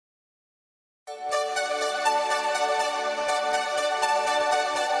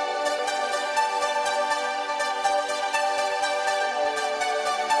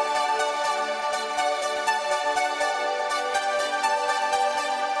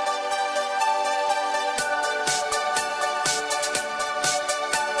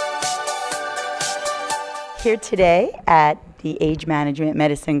Here today at the Age Management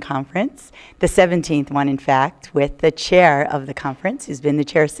Medicine Conference, the 17th one in fact, with the chair of the conference, who's been the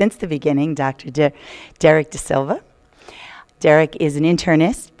chair since the beginning, Dr. Derrick DeSilva. Derrick is an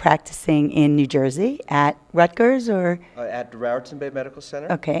internist practicing in New Jersey at Rutgers or? At Raritan Bay Medical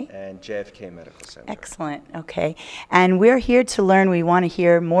Center. Okay. And JFK Medical Center. Excellent. Okay. And we're here to learn. We want to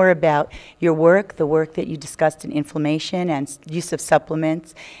hear more about your work, the work that you discussed in inflammation and use of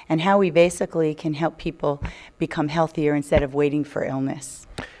supplements, and how we basically can help people become healthier instead of waiting for illness.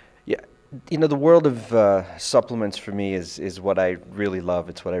 Yeah. You know, the world of supplements for me is what I really love.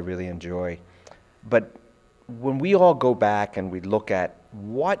 It's what I really enjoy. But when we all go back and we look at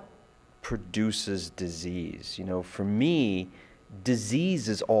what produces disease, you know, for me, disease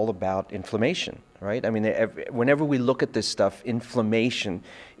is all about inflammation, right? I mean, whenever we look at this stuff, inflammation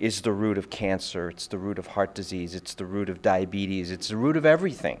is the root of cancer, it's the root of heart disease, it's the root of diabetes, it's the root of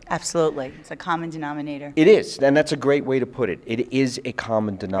everything. Absolutely. It's a common denominator. It is, and that's a great way to put it. It is a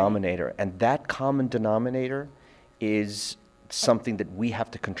common denominator, right. And that common denominator is something that we have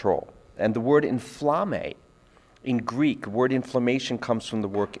to control. And the word inflamme, in Greek, the word inflammation comes from the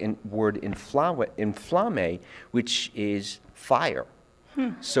word inflamme, which is fire.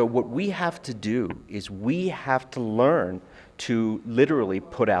 So what we have to do is we have to learn to literally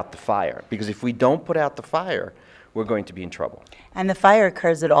put out the fire. Because if we don't put out the fire, we're going to be in trouble. And the fire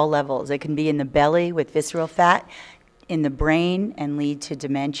occurs at all levels. It can be in the belly with visceral fat, in the brain and lead to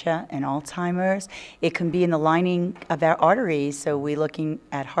dementia and Alzheimer's. It can be in the lining of our arteries, so we're looking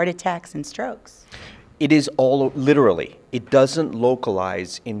at heart attacks and strokes. It is all, literally, it doesn't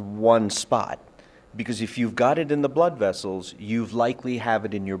localize in one spot. Because if you've got it in the blood vessels, you likely have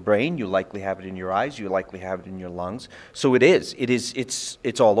it in your brain, you likely have it in your eyes, you likely have it in your lungs. So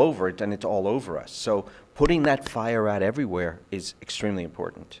it's all over it, and it's all over us. So putting that fire out everywhere is extremely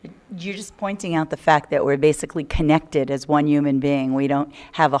important. You're just pointing out the fact that we're basically connected as one human being. We don't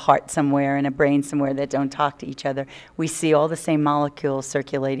have a heart somewhere and a brain somewhere that don't talk to each other. We see all the same molecules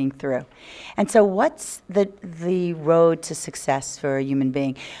circulating through. And so what's the road to success for a human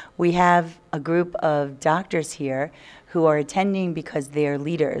being? We have a group of doctors here who are attending because they're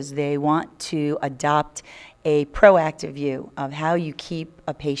leaders. They want to adopt a proactive view of how you keep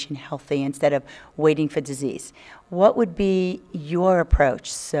a patient healthy instead of waiting for disease. What would be your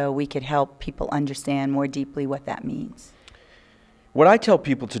approach so we could help people understand more deeply what that means? What I tell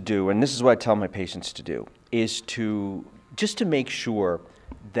people to do, and this is what I tell my patients to do, is just to make sure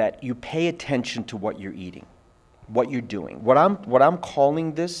that you pay attention to what you're eating, what you're doing. What I'm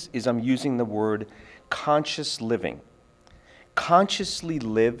calling this is I'm using the word conscious living. Consciously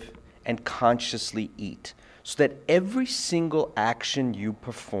live and consciously eat, so that every single action you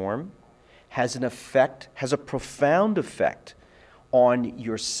perform has an effect, has a profound effect on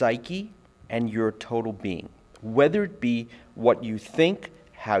your psyche and your total being. Whether it be what you think,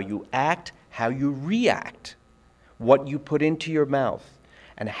 how you act, how you react, what you put into your mouth,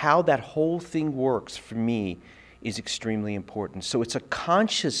 and how that whole thing works for me is extremely important. So it's a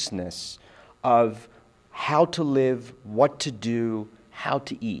consciousness of how to live, what to do, how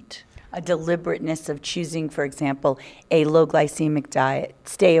to eat. A deliberateness of choosing, for example, a low glycemic diet.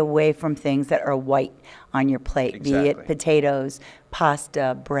 Stay away from things that are white on your plate, Exactly. Be it potatoes,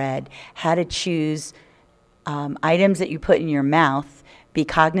 pasta, bread. How to choose items that you put in your mouth, be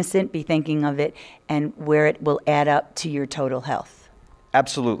cognizant, be thinking of it, and where it will add up to your total health.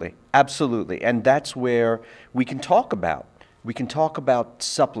 Absolutely, absolutely. And that's where we can talk about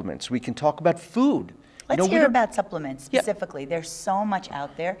supplements, we can talk about food. Let's hear about supplements specifically. Yeah. There's so much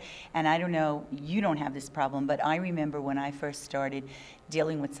out there, and I don't know, you don't have this problem, but I remember when I first started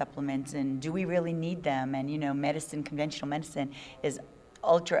dealing with supplements and do we really need them? And you know, medicine, conventional medicine is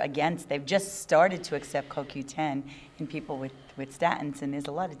ultra against. They've just started to accept CoQ10 in people with statins, and there's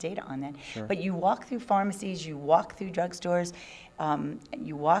a lot of data on that. Sure. But you walk through pharmacies, you walk through drugstores,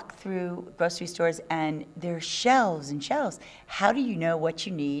 you walk through grocery stores, and there's shelves and shelves. How do you know what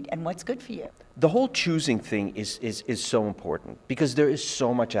you need and what's good for you? The whole choosing thing is so important because there is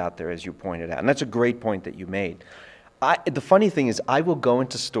so much out there, as you pointed out, and that's a great point that you made. The funny thing is I will go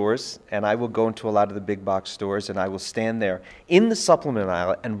into stores, and I will go into a lot of the big box stores, and I will stand there in the supplement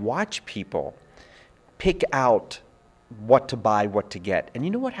aisle and watch people pick out what to buy, what to get. And you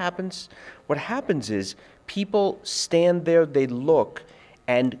know what happens? What happens is people stand there, they look,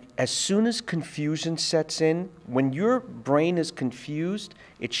 And as soon as confusion sets in, when your brain is confused,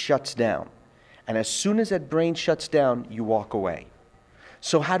 it shuts down. And as soon as that brain shuts down, you walk away.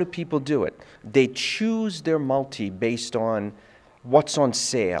 So how do people do it? They choose their multi based on what's on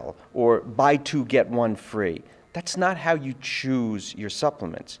sale or buy two, get one free. That's not how you choose your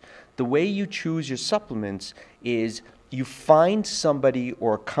supplements. The way you choose your supplements is you find somebody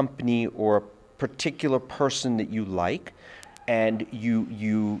or a company or a particular person that you like, and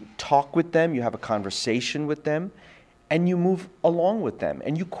you talk with them, you have a conversation with them, and you move along with them,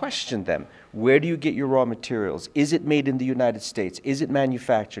 and you question them. Where do you get your raw materials? Is it made in the United States? Is it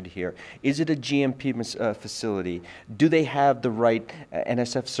manufactured here? Is it a GMP facility? Do they have the right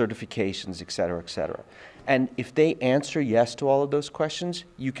NSF certifications, et cetera, et cetera? And if they answer yes to all of those questions,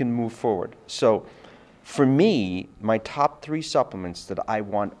 you can move forward. So for me, my top 3 supplements that I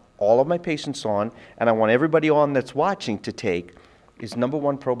want all of my patients on, and I want everybody on that's watching to take, is number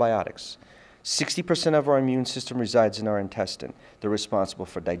 1, probiotics. 60% of our immune system resides in our intestine. They're responsible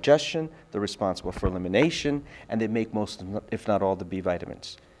for digestion, they're responsible for elimination, and they make most, if not all, the B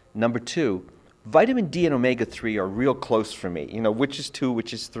vitamins. Number 2, vitamin D and omega-3 are real close for me. You know, which is 2,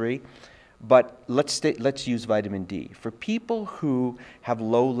 which is 3? But let's use vitamin D. For people who have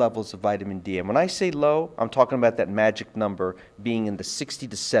low levels of vitamin D, and when I say low, I'm talking about that magic number being in the 60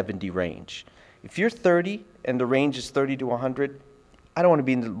 to 70 range. If you're 30 and the range is 30 to 100, I don't want to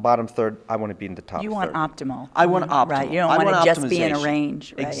be in the bottom third. I want to be in the top third. You want optimal. I want optimal. Right. You don't want to just be in a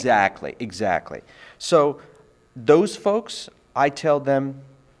range. Right? Exactly, exactly. So those folks, I tell them,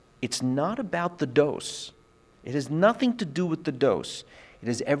 it's not about the dose. It has nothing to do with the dose. It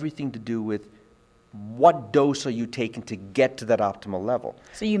has everything to do with what dose are you taking to get to that optimal level.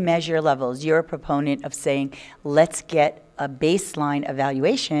 So you measure levels. You're a proponent of saying, let's get a baseline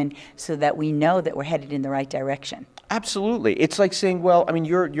evaluation so that we know that we're headed in the right direction. Absolutely. It's like saying, well, I mean,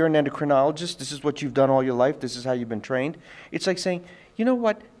 you're an endocrinologist. This is what you've done all your life. This is how you've been trained. It's like saying, you know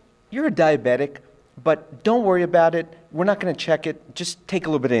what? You're a diabetic, but don't worry about it. We're not going to check it. Just take a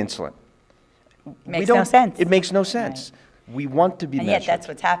little bit of insulin. Makes no sense. It makes no sense. Right. We want to be measured. And yet that's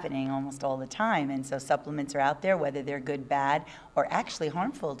what's happening almost all the time. And so supplements are out there, whether they're good, bad, or actually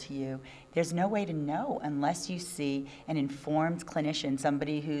harmful to you. There's no way to know unless you see an informed clinician,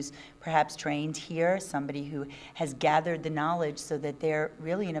 somebody who's perhaps trained here, somebody who has gathered the knowledge so that they're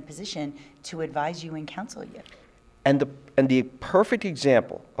really in a position to advise you and counsel you. And the perfect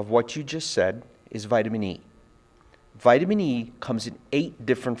example of what you just said is vitamin E. Vitamin E comes in 8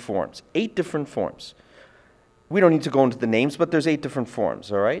 different forms. 8 different forms. We don't need to go into the names, but there's 8 different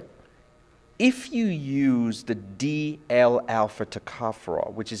forms, all right? If you use the DL-alpha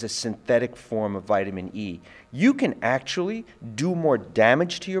tocopherol, which is a synthetic form of vitamin E, you can actually do more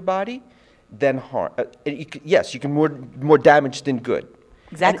damage to your body than harm. Yes, you can more damage than good.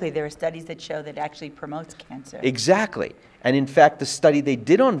 Exactly. There are studies that show that it actually promotes cancer. Exactly. And in fact, the study they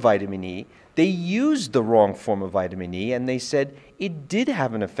did on vitamin E, they used the wrong form of vitamin E, and they said it did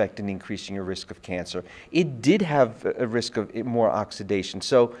have an effect in increasing your risk of cancer. It did have a risk of more oxidation.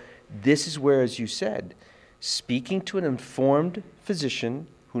 So this is where, as you said, speaking to an informed physician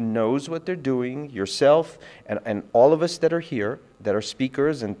who knows what they're doing, yourself and all of us that are here, that are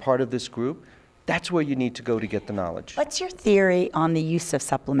speakers and part of this group, that's where you need to go to get the knowledge. What's your theory on the use of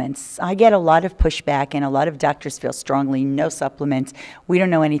supplements? I get a lot of pushback, and a lot of doctors feel strongly, no supplements. We don't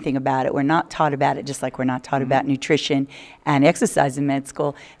know anything about it. We're not taught about it, just like we're not taught about nutrition and exercise in med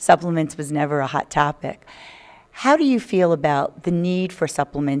school. Supplements was never a hot topic. How do you feel about the need for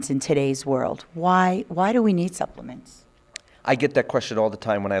supplements in today's world? Why do we need supplements? I get that question all the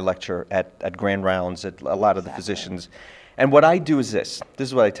time when I lecture at grand rounds at a lot of the physicians. And what I do is this. This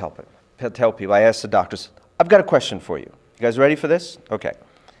is what I tell people. I ask the doctors, I've got a question for you. You guys ready for this? Okay.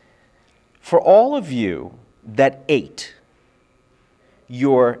 For all of you that ate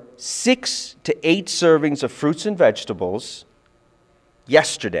your 6 to 8 servings of fruits and vegetables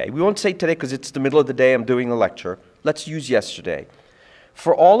yesterday, we won't say today because it's the middle of the day, I'm doing a lecture. Let's use yesterday.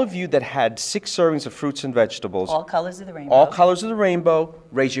 For all of you that had 6 servings of fruits and vegetables, all colors of the rainbow. All colors of the rainbow,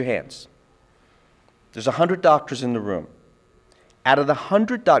 raise your hands. There's 100 doctors in the room. Out of the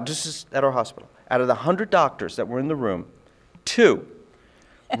 100 doctors, this is at our hospital, out of the 100 doctors that were in the room, 2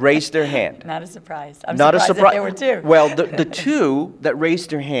 raised their hand. Not a surprise. I'm Not surprised that there were 2. Well, the 2 that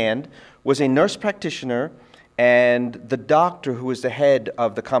raised their hand was a nurse practitioner and the doctor who was the head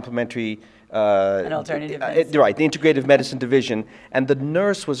of the complementary an alternative medicine. Right, the integrative medicine division, and the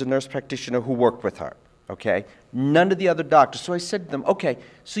nurse was a nurse practitioner who worked with her, okay? None of the other doctors. So I said to them, okay,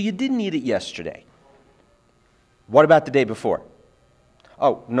 so you didn't eat it yesterday. What about the day before?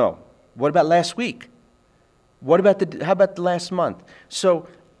 Oh, no. What about last week? How about the last month? So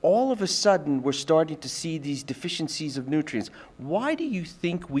all of a sudden, we're starting to see these deficiencies of nutrients. Why do you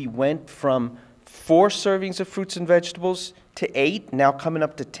think we went from 4 servings of fruits and vegetables to 8, now coming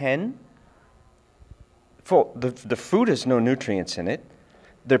up to 10? The fruit has no nutrients in it.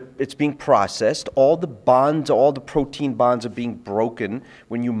 It's being processed. All the bonds, all the protein bonds are being broken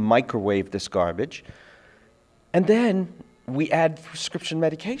when you microwave this garbage. And then we add prescription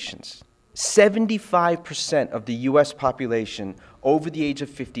medications. 75% of the U.S. population over the age of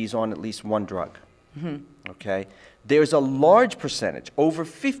 50 is on at least one drug. Okay? There's a large percentage, over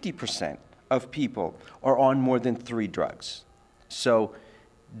 50% of people are on more than 3 drugs. So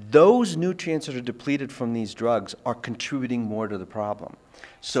those nutrients that are depleted from these drugs are contributing more to the problem.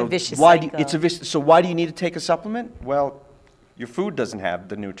 So it's a vicious cycle. So why do you need to take a supplement? Well, your food doesn't have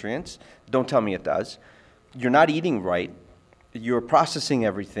the nutrients. Don't tell me it does. You're not eating right. You're processing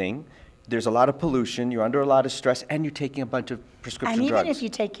everything. There's a lot of pollution. You're under a lot of stress, and you're taking a bunch of prescription drugs. And even if you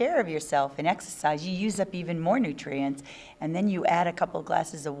take care of yourself and exercise, you use up even more nutrients. And then you add a couple of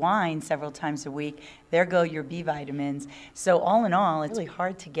glasses of wine several times a week. There go your B vitamins. So all in all, it's really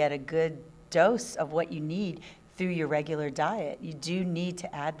hard to get a good dose of what you need through your regular diet. You do need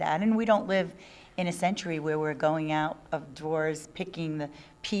to add that. And we don't live in a century where we're going out of doors picking the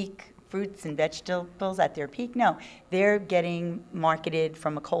peak fruits and vegetables at their peak. No, they're getting marketed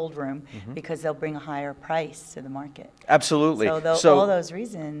from a cold room because they'll bring a higher price to the market. Absolutely. So all those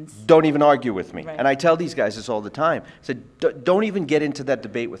reasons. Don't even argue with me. Right. And I tell these guys this all the time. I said, don't even get into that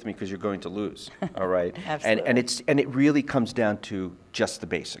debate with me because you're going to lose. All right? Absolutely. And it really comes down to just the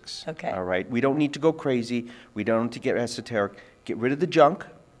basics. Okay. All right? We don't need to go crazy. We don't need to get esoteric. Get rid of the junk.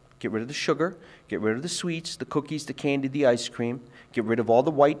 Get rid of the sugar. Get rid of the sweets, the cookies, the candy, the ice cream. Get rid of all the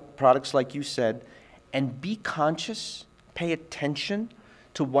white products like you said. And be conscious. Pay attention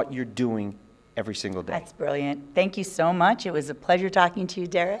to what you're doing every single day. That's brilliant. Thank you so much. It was a pleasure talking to you,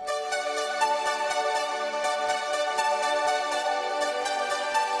 Derrick.